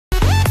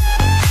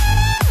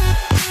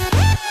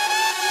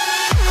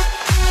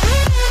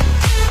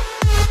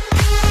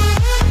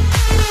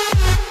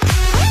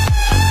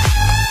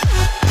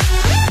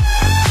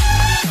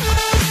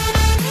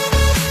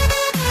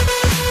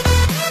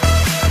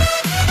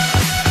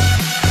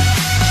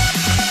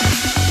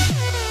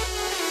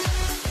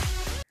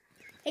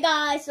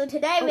so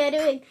today we're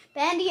doing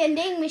Bendy and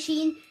Ding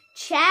Machine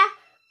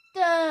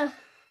Chapter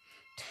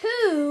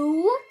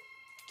 2.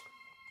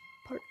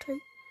 Part 2?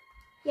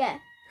 Yeah.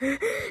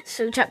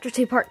 So Chapter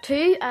 2, Part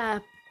 2,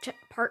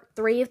 Part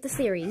 3 of the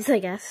series, I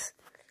guess.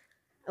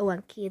 Oh,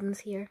 and Caden's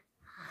here.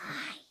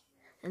 Hi.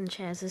 And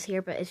Chaz is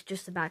here, but it's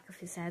just the back of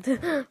his head.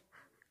 The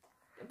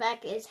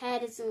back of his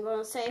head isn't going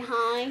to say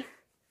hi.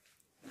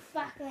 The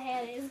back of the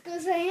head is going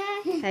to say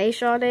hi. Hey,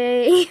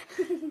 Shawty.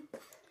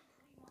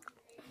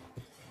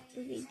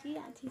 Did you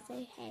actually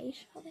say hey,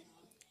 Shawty?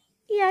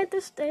 Yeah, I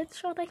just did,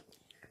 Shawty.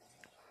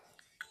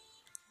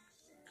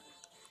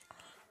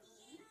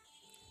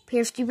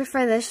 Pierce, do you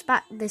prefer this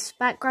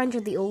background or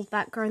the old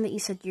background that you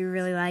said you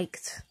really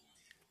liked?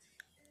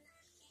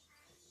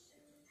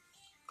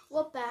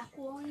 What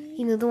background?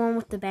 You know, the one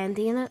with the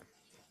bendy in it?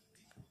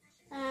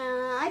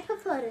 I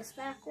prefer this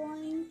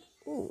background.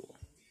 Ooh.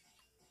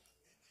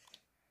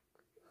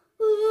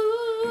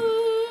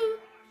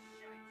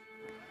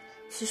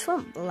 It's just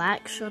one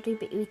black, Shawty,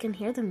 but we can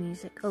hear the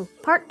music. Oh,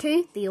 Part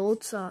 2, the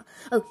old song.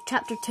 Oh,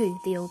 Chapter 2,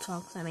 the old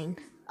songs, I mean.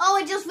 Oh,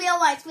 I just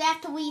realized we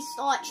have to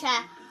restart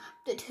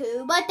Chapter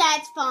 2, but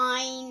that's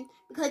fine,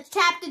 because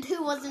Chapter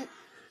 2 wasn't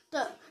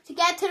to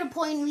get to the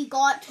point we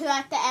got to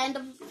at the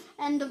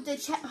end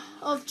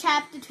of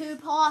Chapter 2.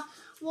 Part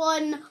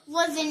 1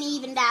 wasn't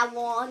even that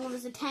long. It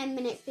was a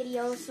 10-minute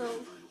video, so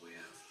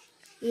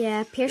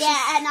Yeah, Pierce.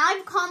 yeah, and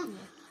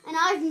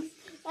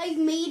I've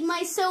made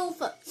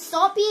myself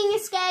stop being a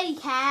scaredy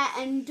cat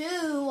and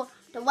do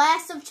the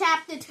rest of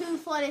Chapter 2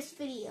 for this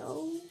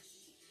video.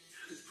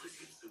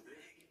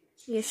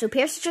 Yeah, so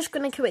Pierce is just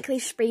going to quickly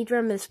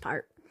speedrun this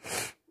part.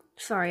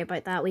 Sorry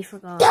about that, we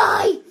forgot.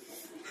 Die!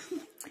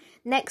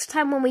 Next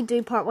time when we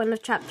do Part 1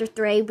 of Chapter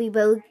 3,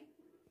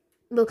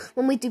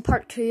 when we do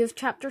Part 2 of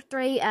Chapter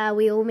 3,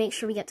 we will make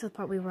sure we get to the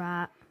part we were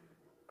at.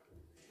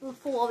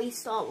 Before we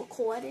start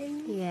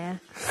recording. Yeah.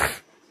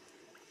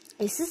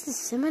 Is this the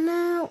simmer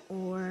now,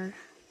 or...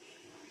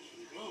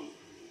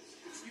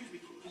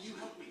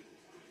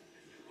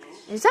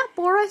 Is that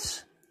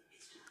Boris?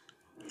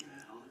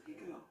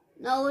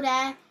 No,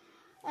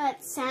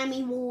 that's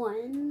Sammy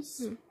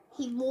Warrens.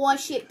 He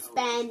worships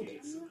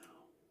Bendy.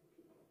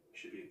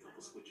 Should be a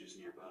couple switches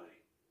nearby.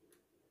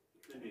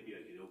 Then maybe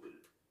I can open it.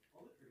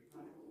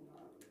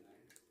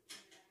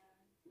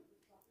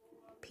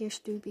 Pierce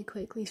do be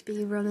quickly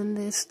speedrunning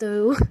this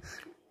though.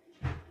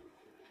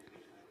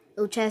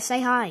 Oh, Chess,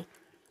 say hi.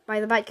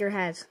 By the back of your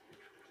head.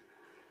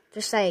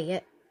 Just say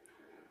it.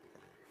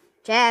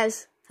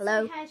 Chaz,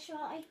 hello. Hi,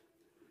 Shorty.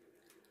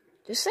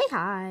 Just say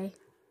hi.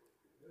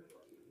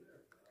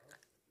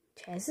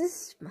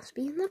 Chaz must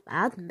be in a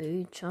bad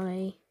mood,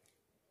 Johnny.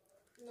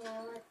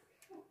 No.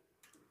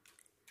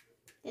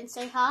 Then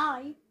say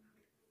hi.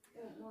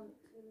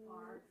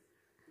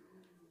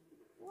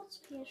 What's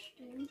Pierce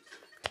doing?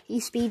 He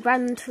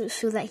speedrun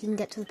so that he can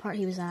get to the part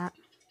he was at.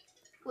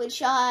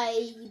 Which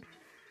I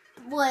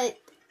would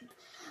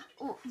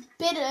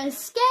bit a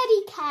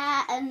scaredy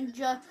cat and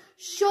just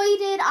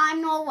shouted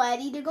I'm not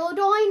ready to go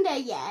down there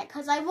yet,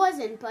 because I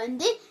wasn't. But in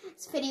this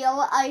video,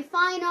 I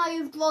find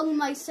I've drawn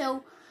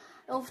myself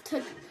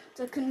to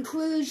the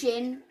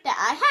conclusion that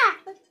I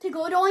have to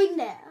go down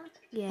there.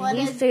 Yeah, but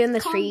he's doing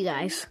this for you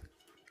guys.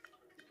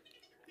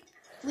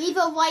 Leave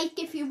a like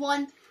if you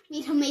want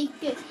me to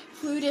make it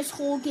through this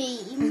whole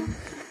game.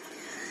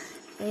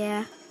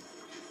 Yeah.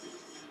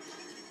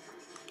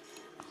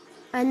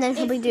 And then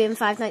he'll be doing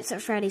Five Nights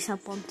at Freddy's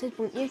Help Wanted,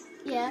 won't you?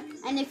 Yeah,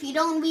 and if you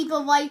don't leave a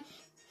like,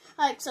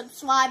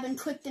 subscribe, and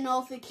click the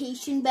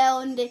notification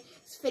bell in this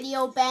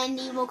video,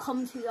 Bendy will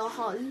come to your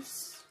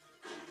house.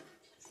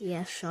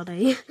 Yeah,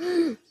 Shoddy.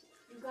 You're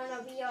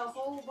gonna be a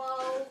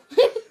hobo.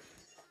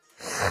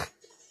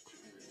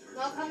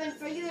 Not coming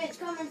for you, it's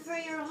coming for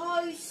your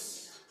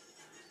house.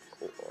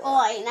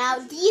 Alright, now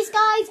these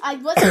guys, I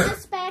wasn't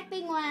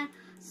expecting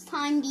last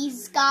time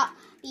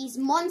these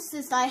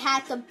monsters I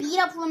had to beat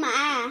up with my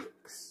axe.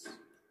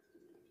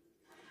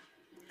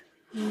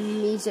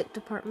 Music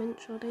department,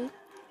 Shoddy.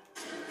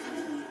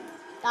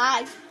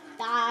 Die.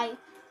 Die.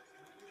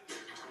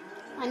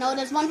 I know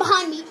there's one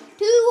behind me.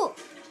 Two.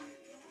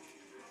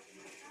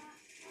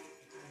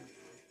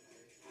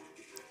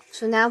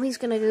 So now he's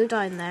gonna go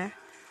down there.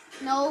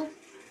 No,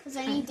 because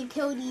I need to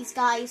kill these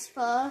guys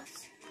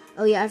first.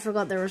 Oh yeah, I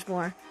forgot there was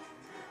more.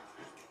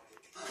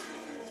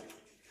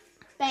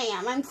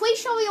 Bam. I'm pretty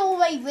sure we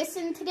already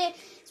listened to this.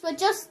 But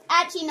just,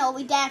 actually no,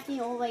 we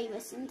definitely already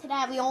listened to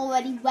that. We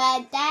already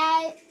read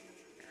that.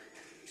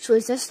 So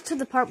is this to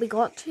the part we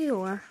got to,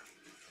 or?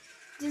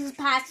 This is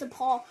past the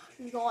part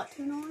we got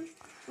to now.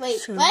 Wait,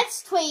 So,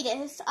 let's try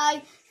this.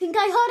 I think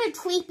I heard a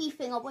creepy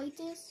thing about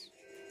this.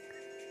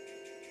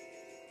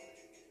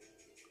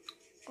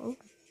 Oh.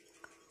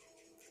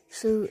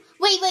 So.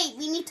 Wait,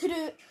 we need to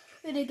do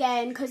it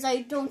again, because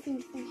I don't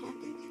think the thing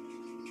happened.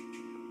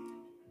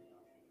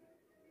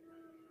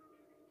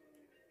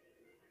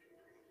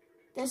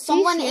 There's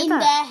someone in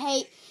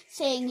there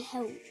saying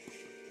help.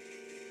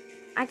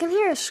 I can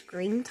hear a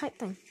scream type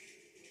thing.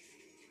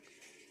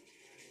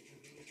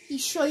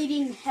 He's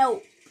shouting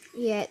help.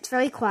 Yeah, it's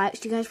very quiet,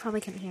 so you guys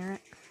probably can hear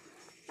it.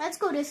 Let's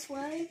go this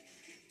way.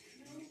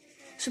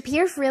 So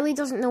Pierce really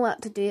doesn't know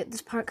what to do at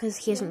this part because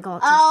he hasn't got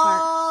to this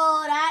part.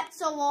 Oh,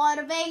 that's a lot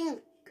of ink.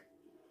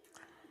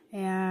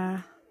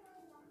 Yeah.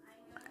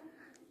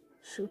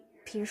 So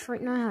Pierce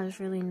right now has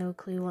really no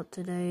clue what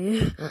to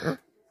do.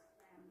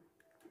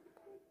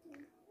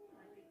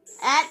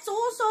 That's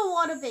also a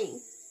lot of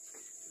ink.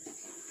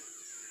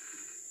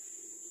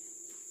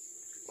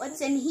 What's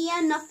in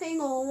here?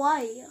 Nothing or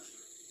what?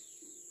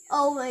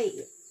 Oh,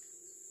 wait.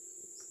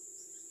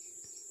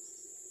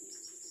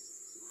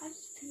 How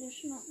does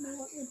Pierce not know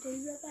what to do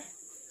with it?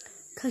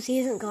 Because he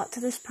hasn't got to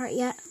this part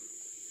yet.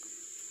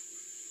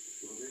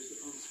 Well, there's the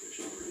pump switch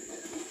already.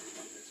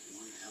 That's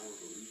one hell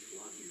of a leak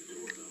blocking the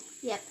door,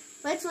 though. Yep.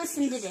 Let's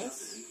listen to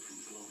this.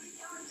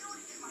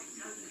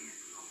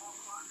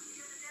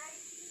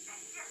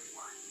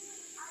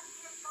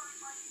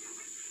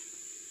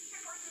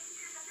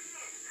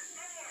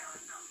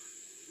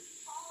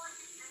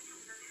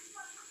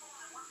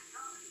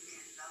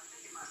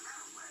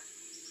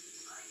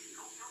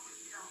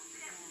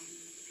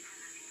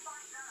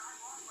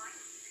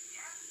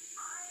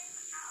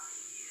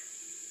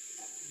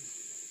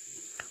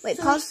 Wait,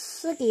 So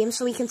pause the game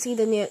so we can see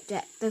the new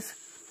objective.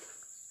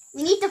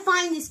 We need to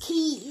find his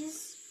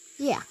keys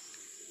Yeah.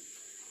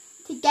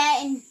 to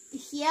get in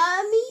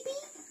here, maybe?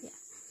 Yeah.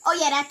 Oh,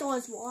 yeah, that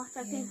door's locked.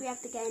 I think we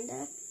have to get in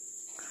there.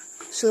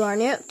 So our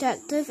new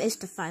objective is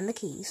to find the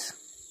keys.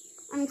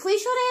 I'm pretty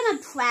sure they're in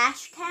a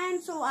trash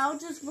can, so I'll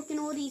just look in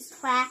all these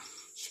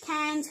trash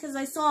cans because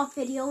I saw a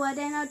video of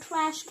it in a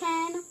trash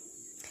can.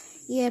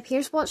 Yeah,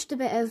 Pierce watched a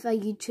bit of a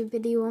YouTube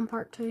video on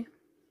part 2.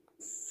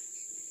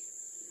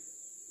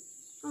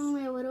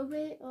 Only a little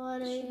bit. Or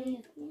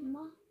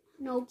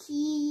no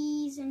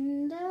keys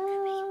in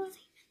there.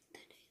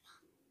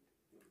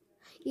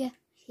 Yeah,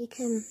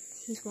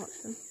 he's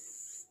watched them.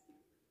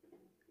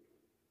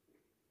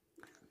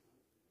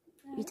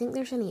 You think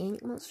there's any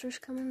ink monsters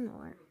coming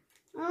or?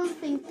 I don't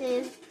think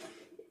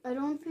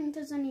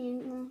there's any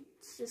ink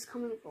monsters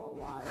coming for a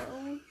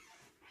while.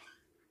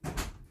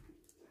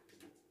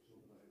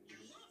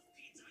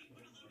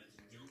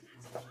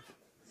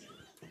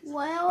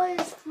 Well,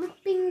 it's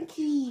flipping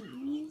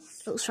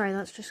keys. Oh, sorry,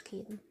 that's just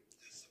Keaton.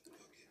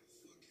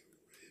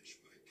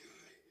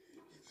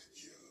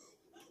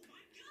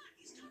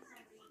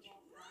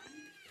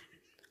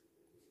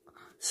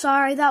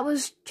 Sorry, that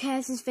was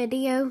Chaz's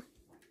video.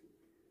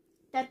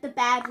 That the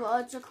bad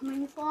words are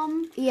coming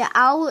from. Yeah,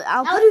 I'll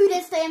do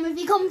this to him if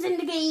he comes in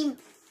the game.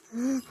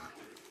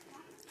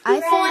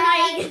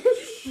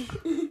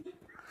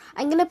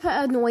 I'm gonna put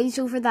a noise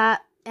over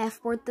that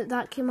F word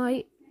that came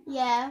out.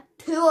 Yeah,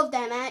 2 of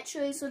them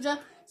actually, so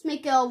just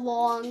make it a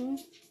long.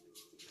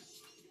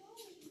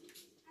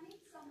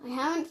 I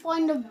haven't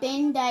found a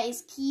bin that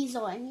his keys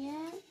on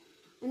yet.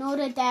 I know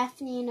they're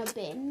definitely in a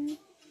bin.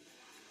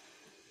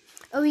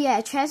 Oh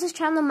yeah, Chaz's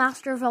channel,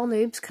 Master of All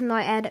Noobs, can now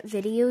edit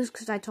videos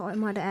because I taught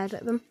him how to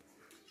edit them.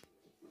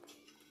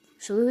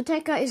 So we will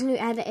check out his new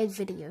edited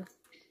video.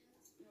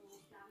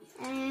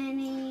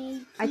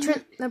 I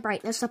turned the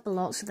brightness up a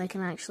lot so they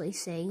can actually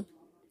see.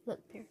 Look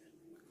here.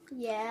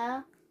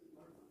 Yeah.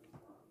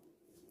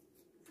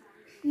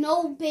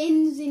 No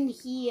bins in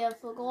here,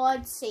 for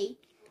God's sake.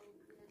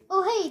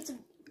 Oh, hey, it's a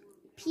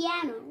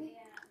piano.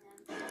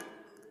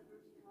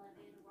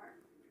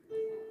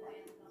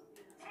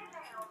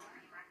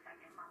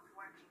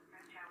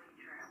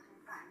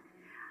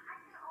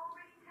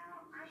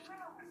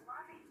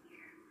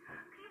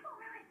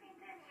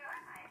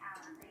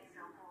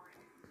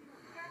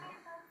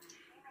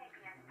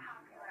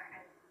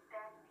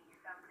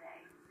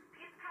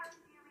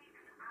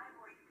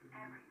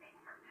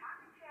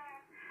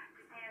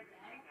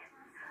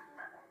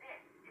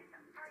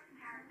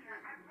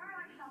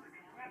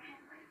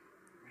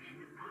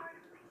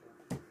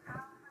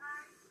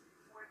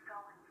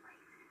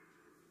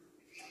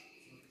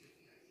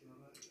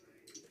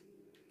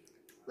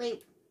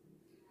 Wait.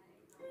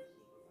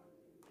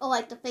 Oh,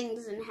 like the thing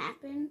doesn't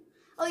happen?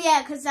 Oh,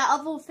 yeah, because that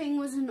other thing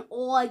was an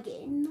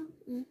organ.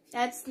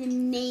 That's the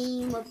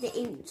name of the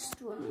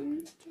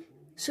instrument.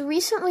 So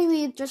recently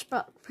we had just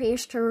brought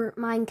Pierce to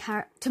my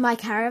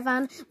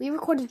caravan. We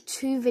recorded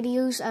 2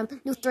 videos,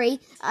 3,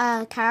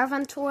 a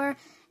caravan tour,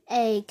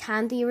 a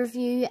candy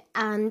review,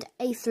 and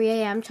a 3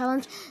 AM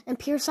challenge. And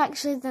Pierce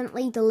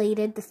accidentally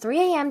deleted the 3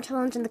 AM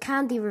challenge and the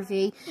candy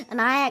review,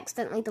 and I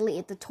accidentally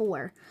deleted the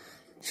tour.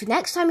 So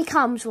next time he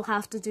comes, we'll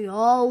have to do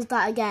all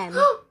that again.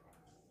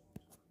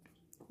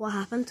 What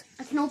happened?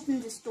 I can open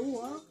this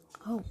door.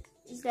 Oh.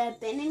 Is there a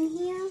bin in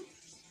here?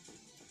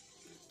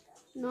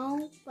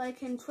 No, but I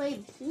can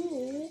play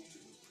pool.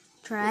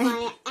 Try. With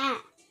my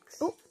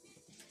axe. Oh.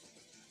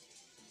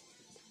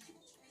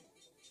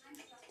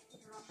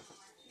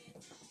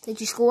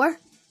 Did you score?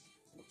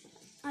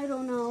 I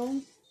don't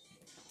know.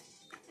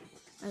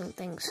 I don't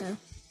think so.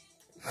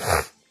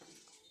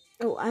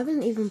 Oh, I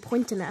wasn't even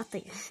pointing at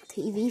the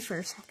TV for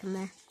a second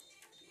there.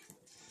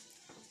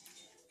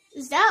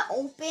 Is that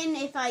open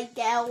if I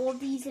get all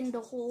these in the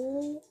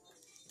hole?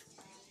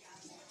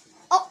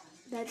 Oh,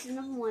 that's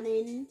another one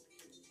in.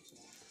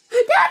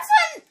 That's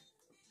one!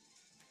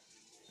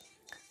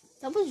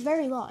 That was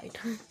very loud.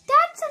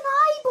 That's an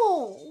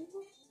eyeball.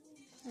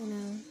 I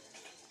know.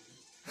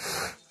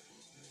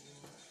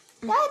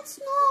 That's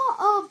not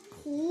a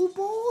pool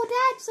ball.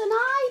 That's an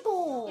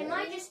eyeball. It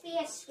might just be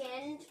a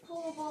skinned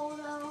pool ball,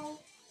 though.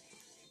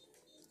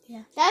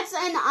 Yeah. That's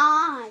an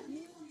eye.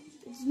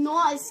 It's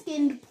not a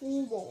skinned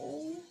pool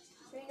ball.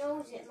 Who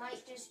knows? It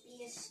might just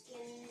be a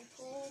skinned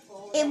pool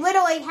ball. It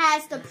literally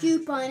has the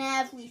pupa and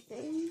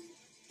everything.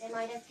 They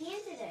might have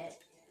painted it.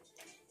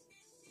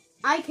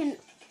 I can.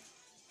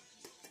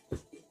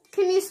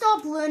 Can you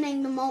stop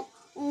learning the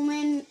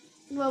moment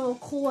we're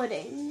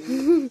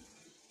recording?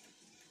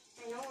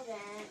 I know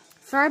that.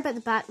 Sorry about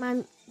the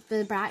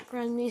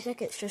background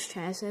music. It's just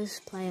Chaz's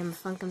playing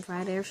Funkin'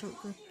 Friday or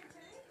something.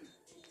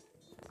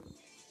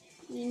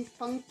 You mean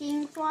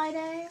Funking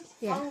Friday?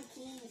 Yeah.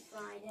 Funky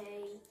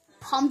Friday.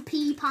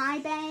 Pumpy Pie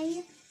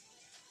Day?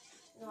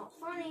 Not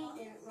funny,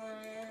 didn't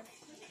laugh.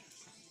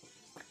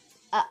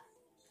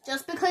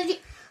 Just because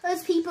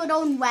those people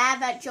don't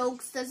laugh at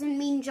jokes doesn't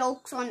mean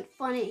jokes aren't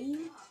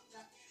funny.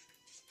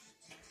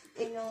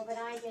 I know, but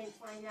I didn't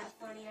find that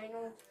funny. I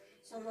know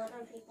some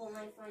other people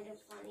might find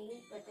it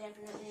funny, but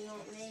definitely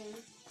not me.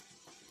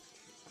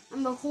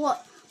 I'm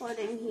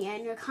recording here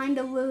and you're kind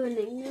of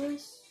ruining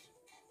this.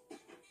 Okay.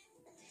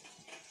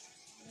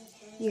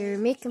 You're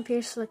making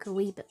Pierce look a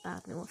wee bit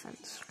bad, no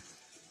offense.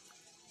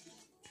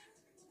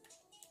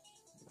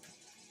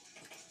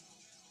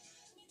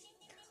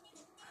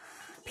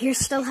 Pierce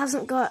still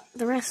hasn't got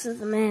the rest of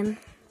the men.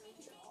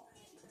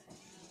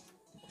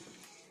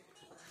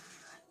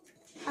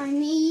 I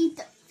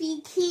need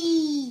the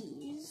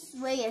keys.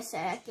 Wait a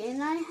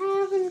second. I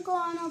haven't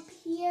gone up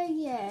here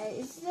yet.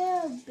 Is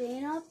there a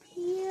bin up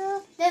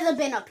here? There's a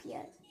bin up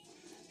here.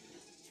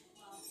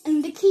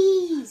 And the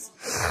keys.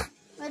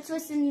 Let's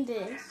listen to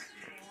this.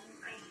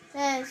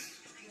 There's...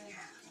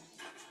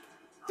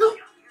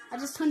 I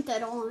just turned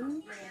that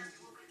on.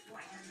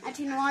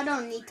 Actually, no, I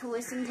don't need to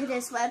listen to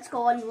this. Let's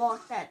go and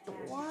lock that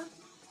door.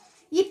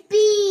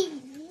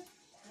 Yippee!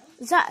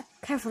 Is that...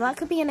 Careful, that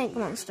could be an ink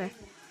monster.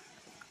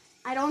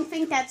 I don't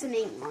think that's an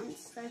ink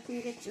monster. I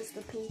think it's just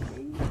a pink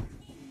thing.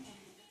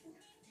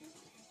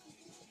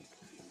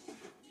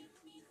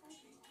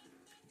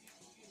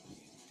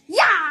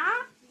 Yeah!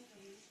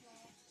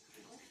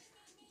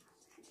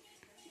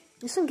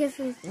 This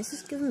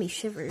is giving me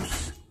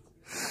shivers.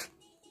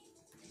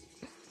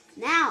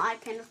 Now I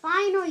can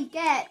finally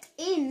get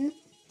in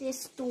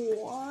this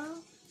door.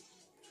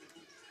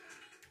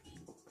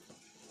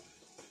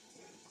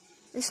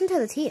 Listen to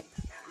the tape.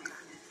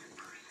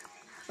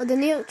 Well, the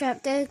new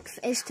objective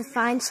is to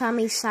find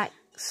Sammy's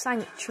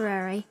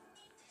sanctuary.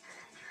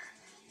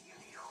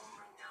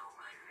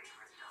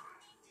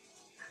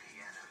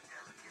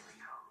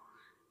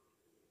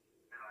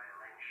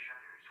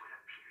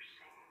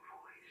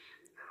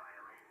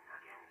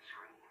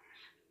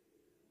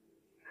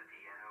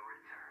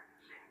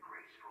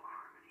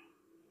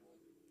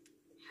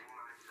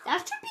 That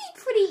should be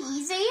pretty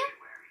easy.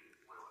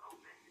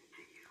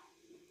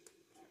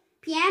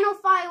 Piano,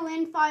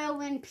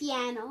 violin,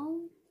 piano.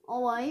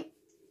 Alright.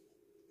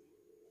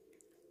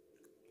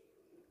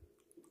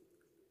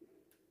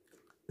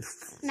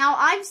 Now,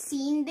 I've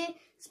seen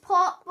this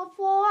part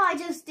before. I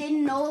just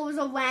didn't know it was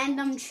a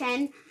random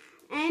chance.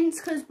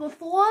 Because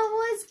before it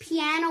was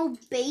piano,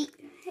 bass,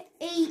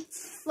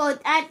 well,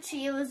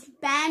 actually it was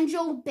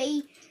banjo,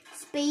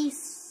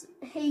 bass,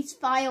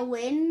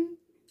 violin.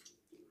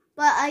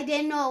 But I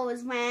didn't know it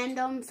was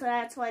random, so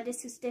that's why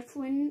this is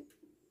different.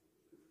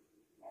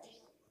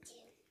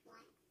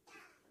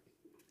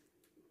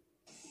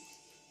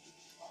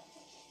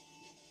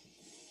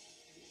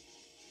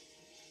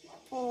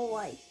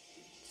 Alright,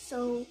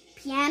 so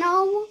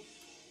piano,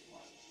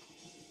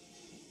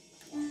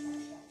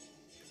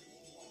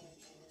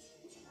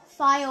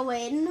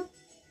 violin,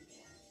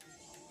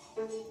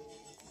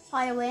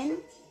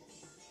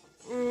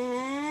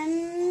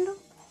 and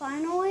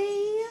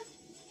finally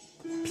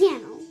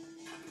piano.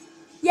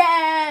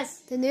 Yes!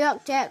 The new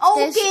objective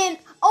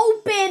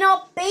Open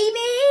up, baby!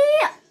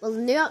 Well, the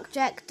new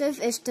objective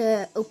is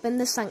to open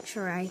the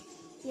sanctuary.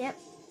 Yep.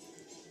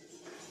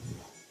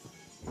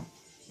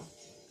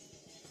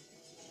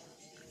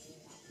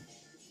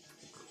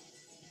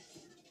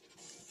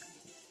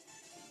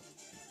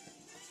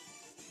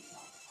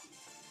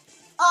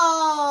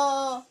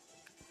 Oh.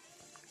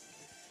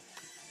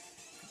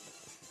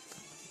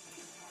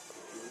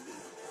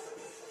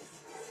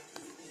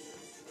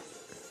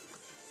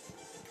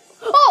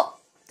 Oh!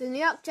 The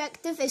new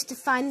objective is to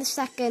find the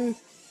second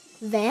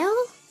veil.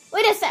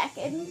 Wait a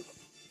second.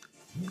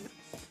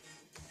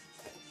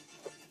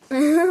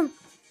 Oh,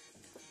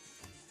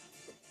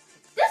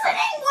 There's an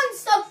anyone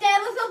stuck there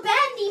with a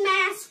bendy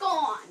mask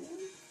on.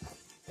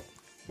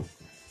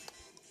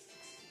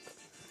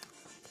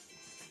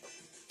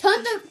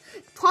 Turn the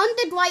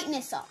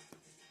brightness up.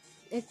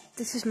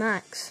 this is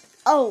Max.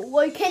 Oh,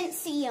 well, I can't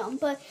see him,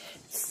 but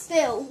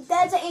still,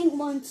 there's an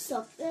anyone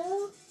stuck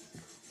there.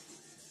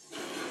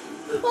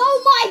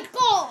 Oh my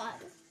god!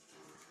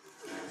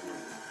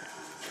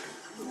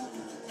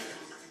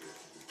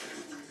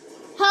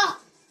 Ha!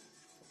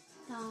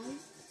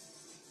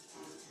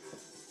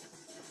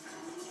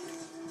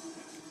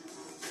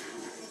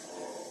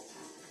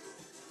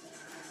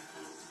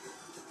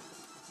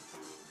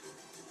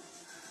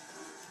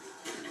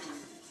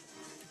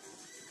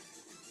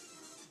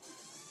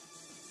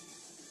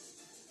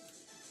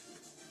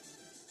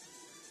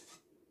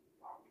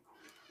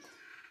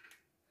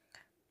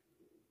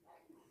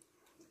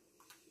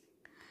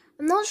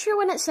 I'm not sure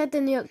when it said the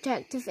new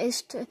objective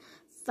is to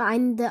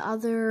find the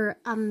other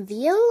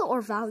veil or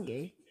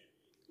value.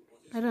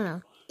 I don't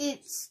know.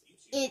 It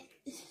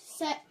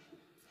said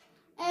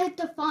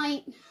to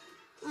find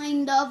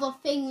the other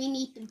thing we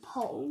need to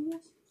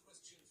pull.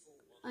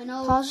 I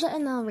know. Pause it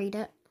and I'll read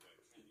it.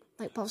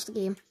 Like, pause the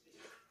game.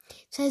 It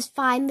says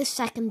find the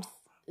second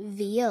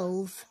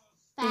valve.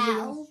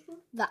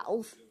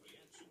 Valve.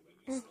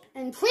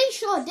 I'm pretty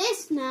sure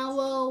this now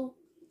will.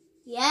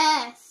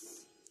 Yes.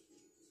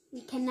 We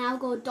can now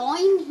go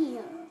down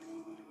here.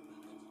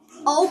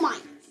 Oh my.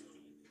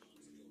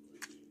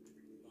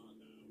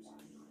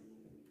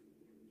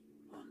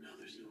 Oh no,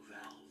 there's no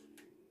valve.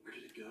 Where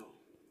did it go?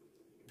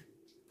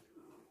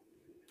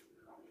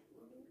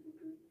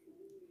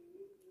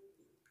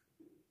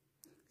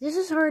 This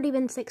has already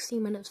been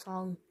 16 minutes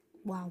long.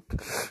 Wow.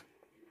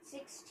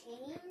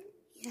 16?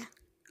 Yeah.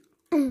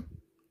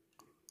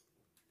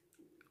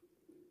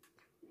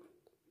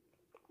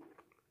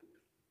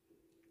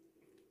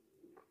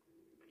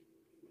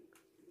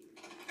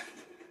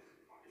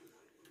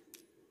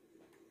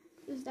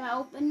 Is that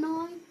open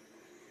now?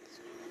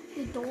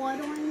 The door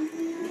down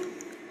here?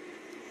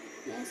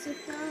 Yes, it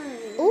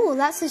does. Oh,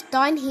 that says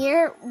down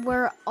here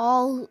we're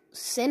all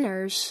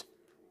sinners.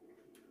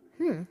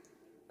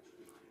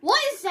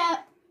 What is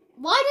that?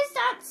 Why does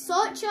that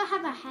soldier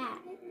have a hat?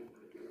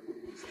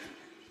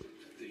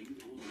 Thing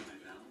pulled my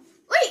valve?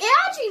 Wait, it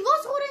actually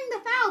was holding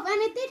the valve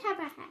and it did have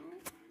a hat.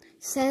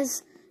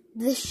 Says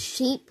the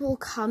sheep will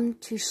come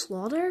to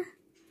slaughter.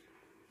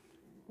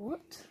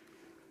 What?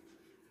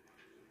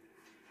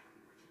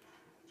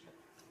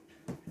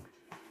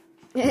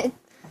 It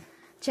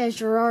says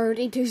you're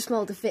already too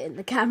small to fit in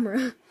the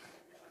camera.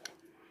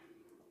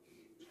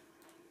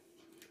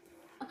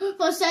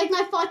 For a second,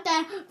 I thought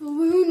that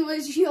balloon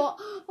was your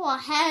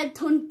head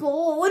on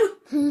board.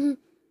 I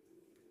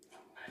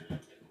love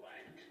the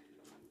quiet,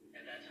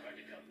 and that's hard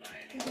to come by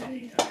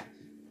any times.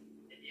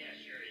 And yeah,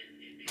 sure, it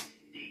makes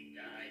deep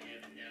to high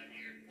heaven down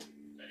here,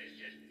 but it's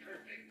just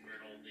perfect for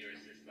an old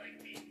lyricist like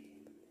me.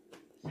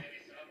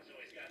 Sammy's songs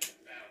always got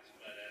some bounce,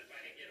 but if I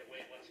can get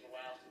away once in a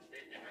while,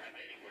 they'd never have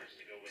any words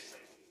to go with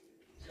them.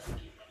 So I'll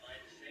keep my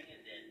mind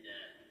singing and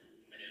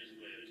my nose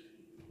blues.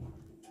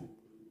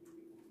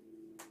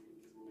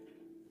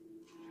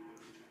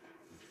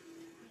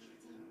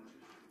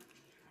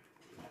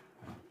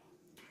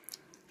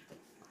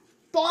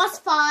 Boss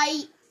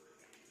fight.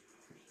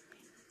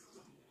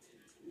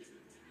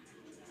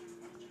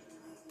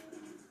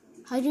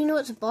 How do you know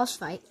it's a boss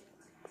fight?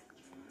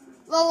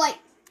 Well, like,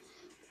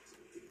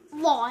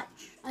 watch.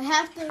 I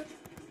have to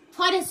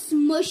try to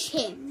smush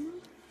him.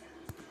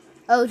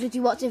 Oh, did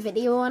you watch a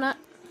video on it?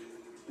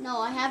 No,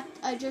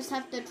 I just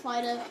have to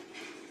try to.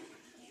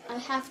 I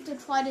have to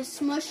try to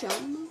smush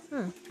him.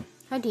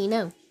 How do you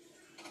know?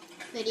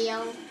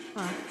 Video.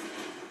 Oh.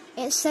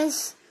 It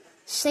says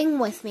sing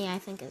with me, I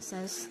think it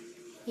says.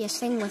 Yeah,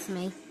 sing with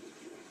me.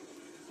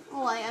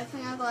 Oh, I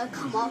think I gotta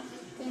come up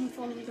in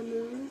from the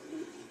moon.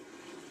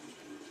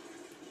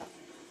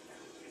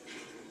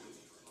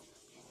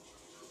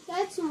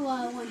 That's not what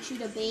I want you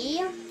to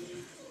be.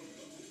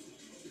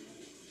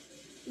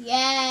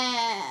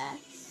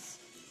 Yes.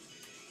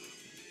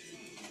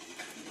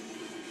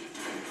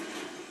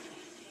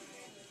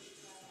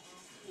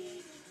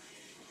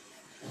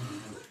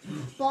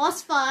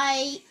 Boss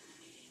fight.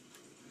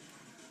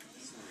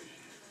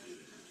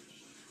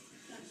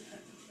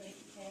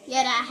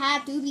 Yeah, that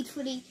hat do be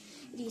pretty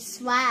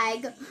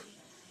swag.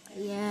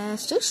 Yeah,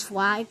 it's just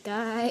swag,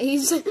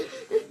 guys.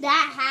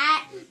 That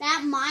hat,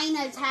 that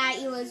miner's hat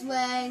he was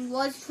wearing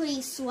was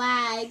pretty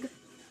swag.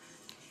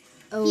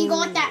 Oh, He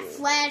got that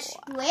flash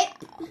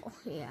whip. oh,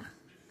 yeah.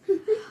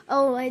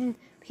 Oh, and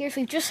Pierce,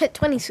 we've just hit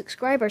 20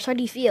 subscribers. How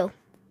do you feel?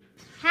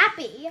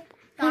 Happy.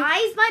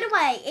 Guys, by the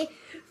way, if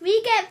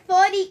we get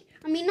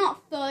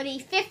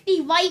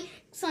 50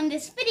 likes on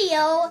this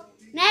video,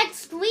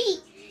 next week,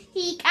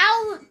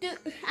 I'll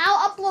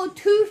upload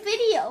 2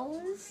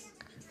 videos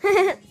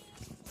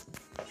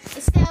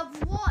instead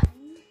of 1.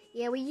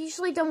 Yeah, we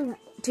usually don't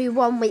do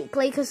one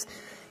weekly because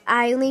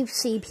I only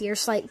see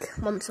Pierce like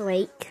once a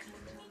week.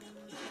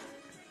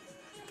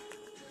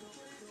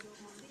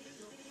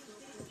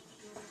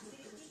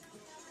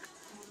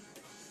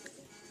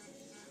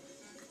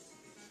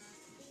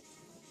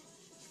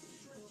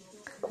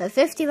 But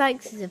 50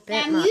 likes is a bit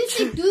That much.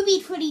 music do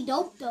be pretty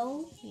dope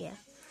though. Yeah.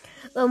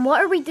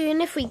 What are we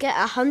doing if we get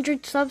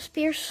 100 subs,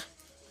 Pierce?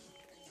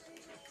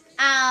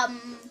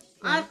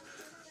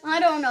 I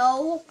don't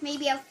know.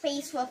 Maybe a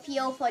face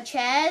reveal for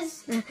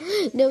Chaz.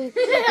 No,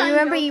 I'm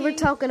remember you were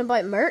joking. talking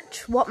about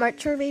merch? What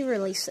merch are we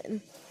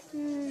releasing?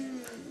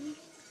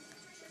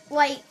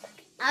 Like,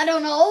 I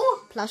don't know.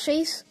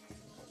 Plushies?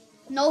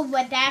 No,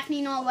 we're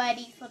definitely not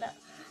ready for the.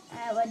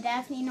 We're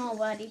definitely not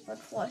ready for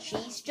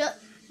plushies.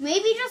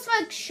 Maybe just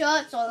like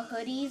shirts or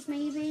hoodies,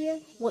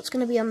 maybe. What's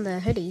going to be on the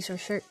hoodies or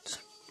shirts?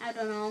 I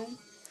don't know.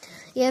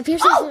 Yeah,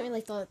 Pierce Oh! hasn't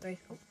really thought it through.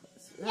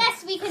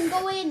 Yes, we can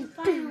go in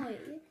finally.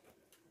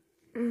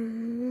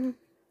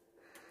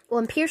 Well,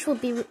 and Pierce will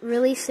be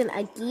releasing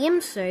a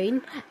game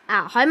soon.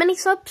 How many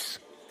subs?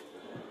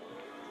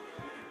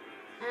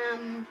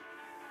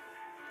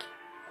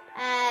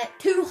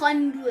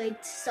 200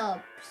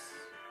 subs,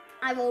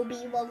 I will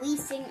be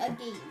releasing a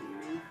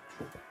game.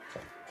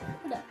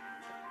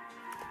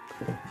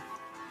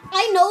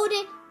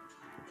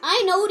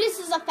 I know this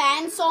is a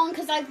fan song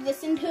because I've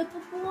listened to it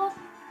before.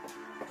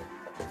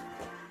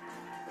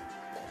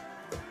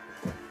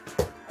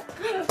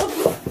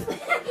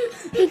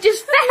 He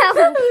just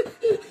fell.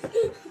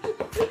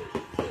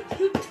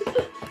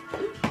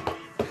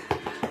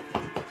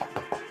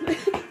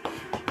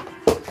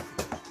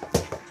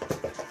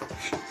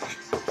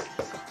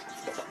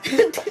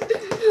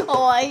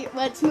 Alright,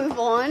 let's move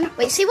on.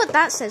 Wait, see what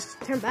that says.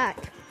 Turn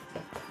back.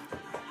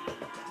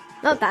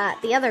 Not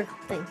that, the other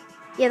thing.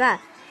 Yeah,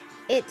 that.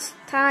 It's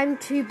time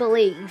to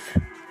believe.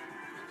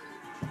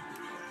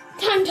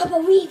 Time to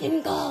believe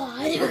in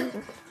God.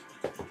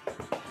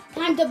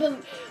 Time to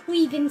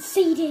believe in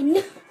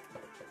Satan.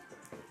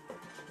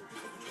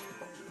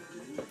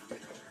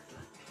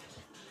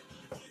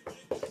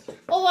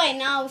 Alright,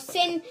 now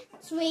since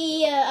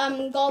we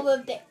go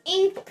with the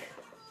ink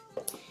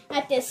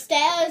at the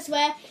stairs,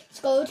 let's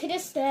go to the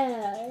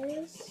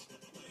stairs.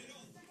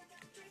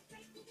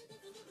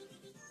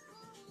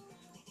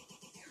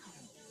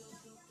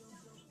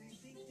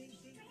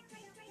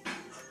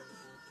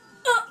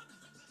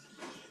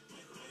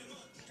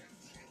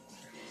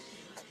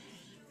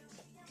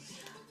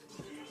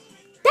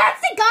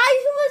 That's the guy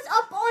who was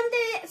up on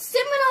the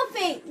similar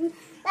thing.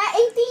 That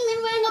ink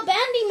demon wearing a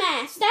bandy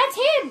mask. That's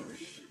him.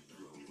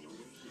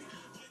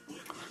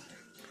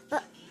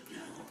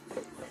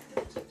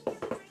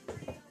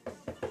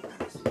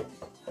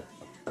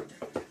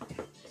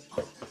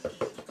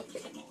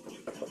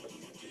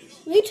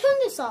 Let me turn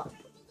this up.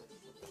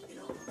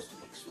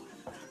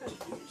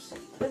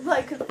 If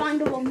I could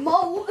find a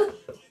remote.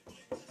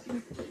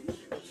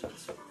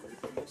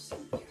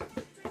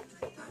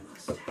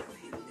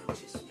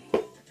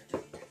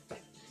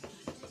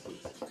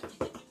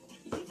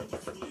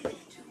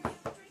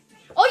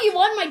 Oh, you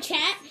won my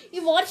chat?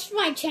 You watched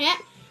my chat?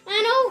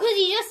 I know, because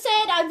he just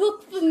said I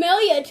look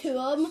familiar to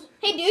him.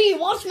 Hey, dude, you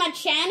watch my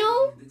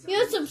channel?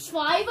 You're a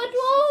subscriber,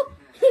 bro?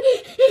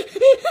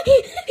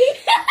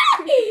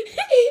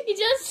 He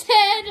just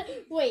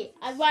said, wait,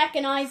 I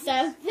recognize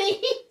that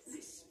face.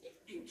 This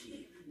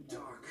inky,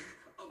 dark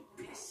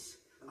abyss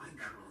I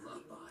call a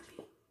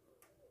body.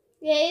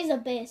 Yeah, it is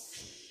abyss.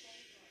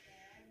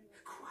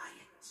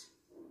 Quiet.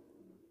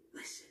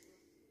 Listen.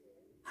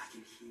 I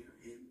can hear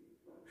him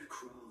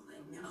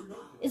crawling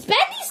above. Is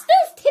Bendy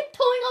still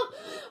tiptoeing up,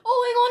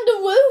 on the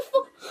roof?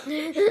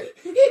 Be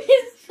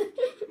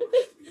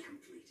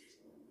completed.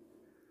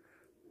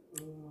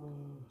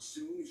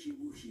 Soon he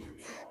will hear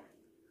me.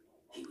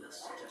 He will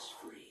set us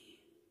free.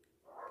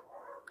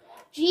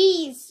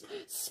 Jeez,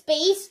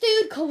 space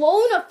dude,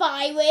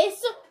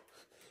 coronavirus.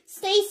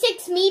 Stay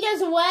 6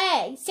 meters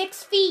away.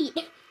 6 feet.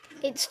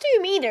 It's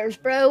 2 meters,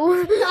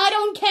 bro. I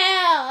don't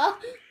care.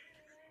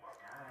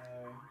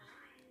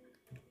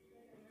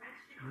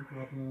 No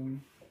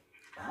problem.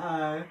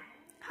 Bye.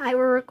 Hi,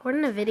 we're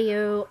recording a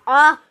video.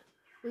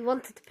 We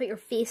wanted to put your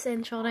face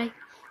in, shall I?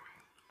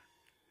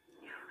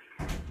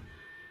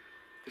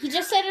 He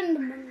just said in the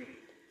moon.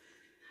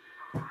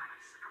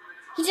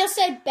 He just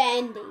said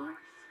Bandy.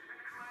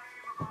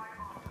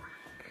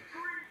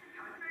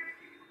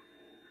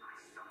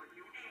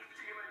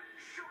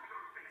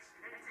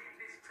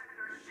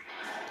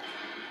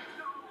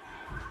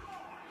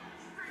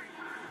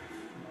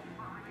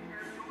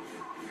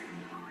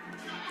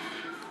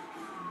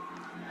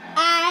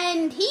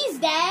 And he's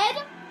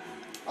dead.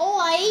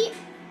 Alright.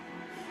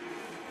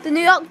 The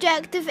new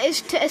objective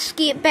is to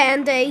escape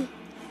Bendy.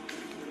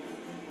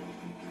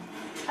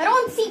 I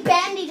don't see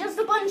Bandy, just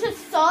a bunch of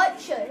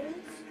searchers.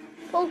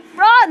 Well,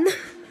 run!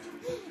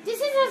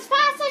 This is as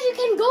fast as you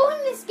can go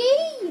in this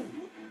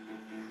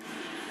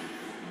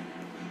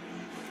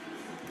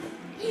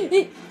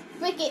game.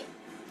 Wicked.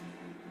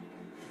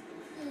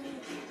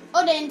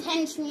 Oh, the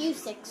intense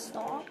music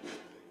stopped.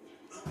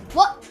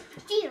 What?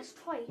 Jesus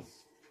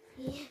Christ.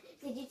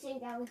 Did you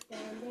think that was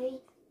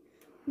Bandy?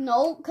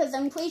 No, because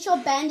I'm pretty sure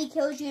Bandy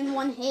kills you in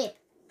 1 hit.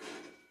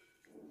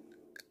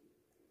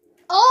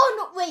 Oh,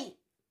 no, wait.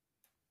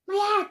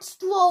 My axe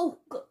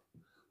broke.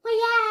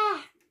 My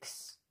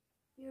axe.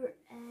 Your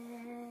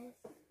ass.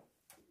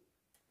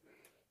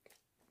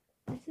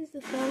 This is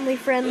the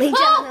family-friendly Oh,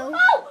 channel.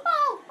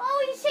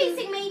 oh, he's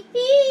chasing me.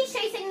 He's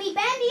chasing me.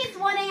 Bandy is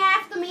running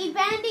after me.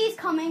 Bandy's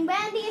coming.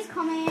 Bandy's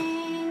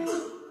coming.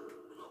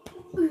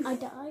 I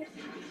died.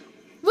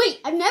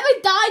 Wait, I've never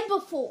died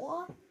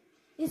before.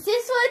 Is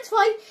this what it's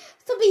like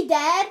to be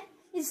dead?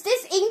 Is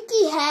this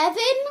inky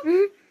heaven?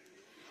 Mm-hmm.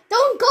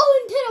 Don't go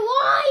into the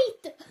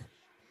light.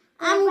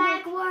 I'm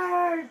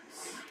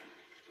backwards.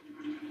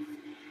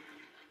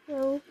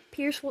 Well,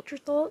 Pierce, what's your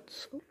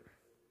thoughts?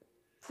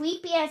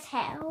 Creepy as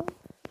hell.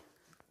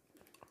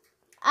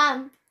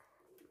 One.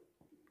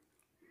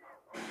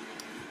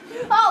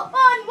 You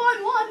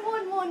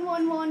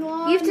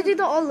have to do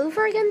that all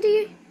over again, do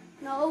you?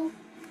 No.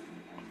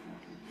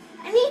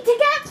 I need to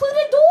get through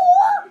the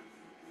door.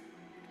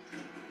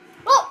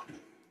 Oh.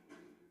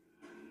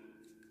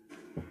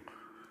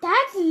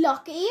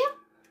 lucky.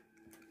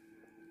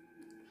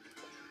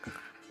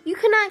 You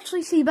can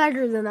actually see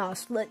better than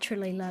us,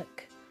 literally,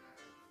 look.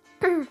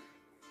 Someone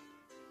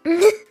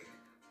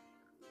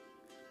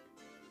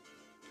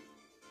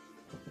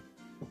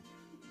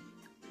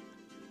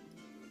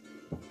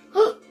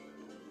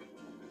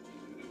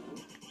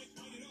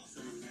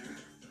there?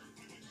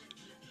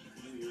 I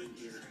know you're in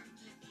here.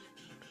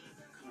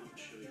 Come out and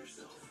show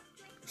yourself.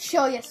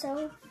 Show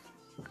yourself.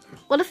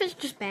 What if it's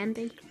just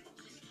Bendy?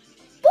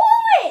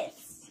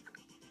 Boris!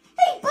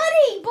 Hey,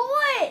 buddy,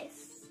 Boris!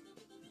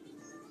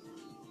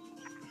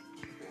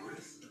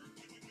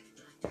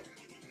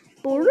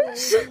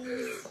 Boris?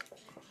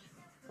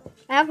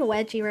 I have a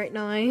wedgie right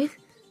now. End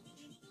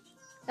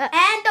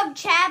of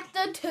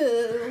chapter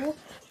 2.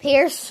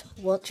 Pierce,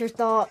 what's your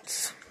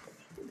thoughts?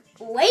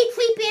 Way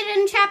creepier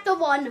than chapter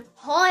 1.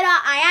 Hold on,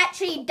 I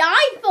actually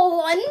died for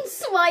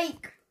once.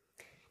 Like,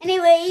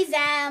 anyways,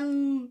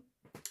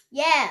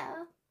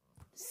 yeah.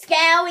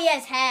 Scary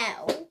as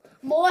hell.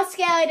 More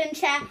scary than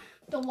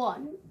chapter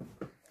 1.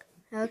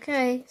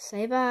 Okay,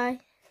 say bye.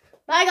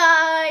 Bye,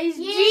 guys.